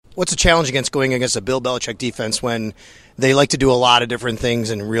What's the challenge against going against a Bill Belichick defense when they like to do a lot of different things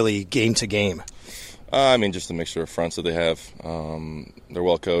and really game to game? Just a mixture of fronts that they have. They're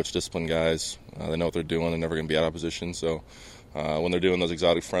well coached, disciplined guys. They know what they're doing. They're never going to be out of position. So when they're doing those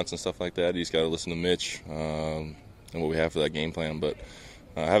exotic fronts and stuff like that, you just got to listen to Mitch and what we have for that game plan. But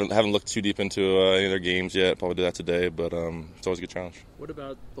I haven't looked too deep into any of their games yet. Probably do that today, but it's always a good challenge. What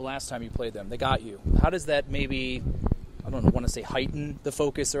about the last time you played them? They got you. How does that maybe, I don't want to say heighten the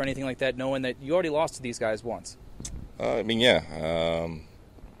focus or anything like that, knowing that you already lost to these guys once?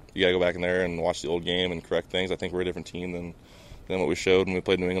 You got to go back in there and watch the old game and correct things. I think we're a different team than what we showed when we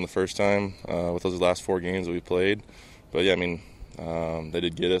played New England the first time with those last 4 games that we played. But, they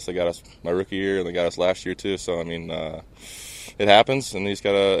did get us. They got us my rookie year, and they got us last year too. So, it happens, and you just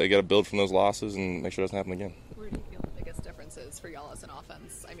got to build from those losses and make sure it doesn't happen again. Where do you feel the biggest differences for y'all as an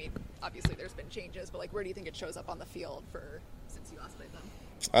offense? Obviously there's been changes, but where do you think it shows up on the field since you last played them?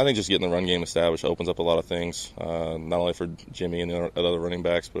 I think just getting the run game established opens up a lot of things, not only for Jimmy and the other running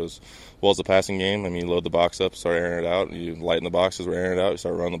backs, but as well as the passing game. You load the box up, start airing it out. You lighten the boxes, we're airing it out, you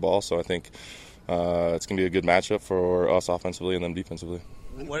start running the ball. So I think it's going to be a good matchup for us offensively and them defensively.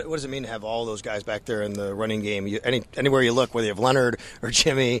 What does it mean to have all those guys back there in the running game? Anywhere you look, whether you have Leonard or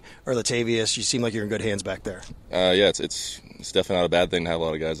Jimmy or Latavius, you seem like you're in good hands back there. It's definitely not a bad thing to have a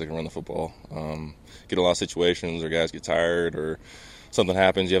lot of guys that can run the football. Get a lot of situations, or guys get tired, or something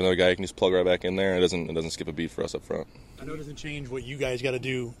happens, you have another guy you can just plug right back in there, and it doesn't skip a beat for us up front. I know it doesn't change what you guys got to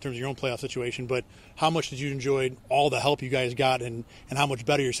do in terms of your own playoff situation, but how much did you enjoy all the help you guys got, and how much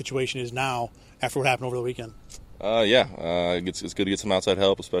better your situation is now after what happened over the weekend? It's good to get some outside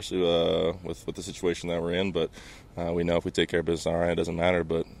help, especially with the situation that we're in. But we know if we take care of business, all right, it doesn't matter.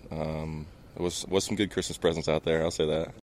 But it was some good Christmas presents out there. I'll say that.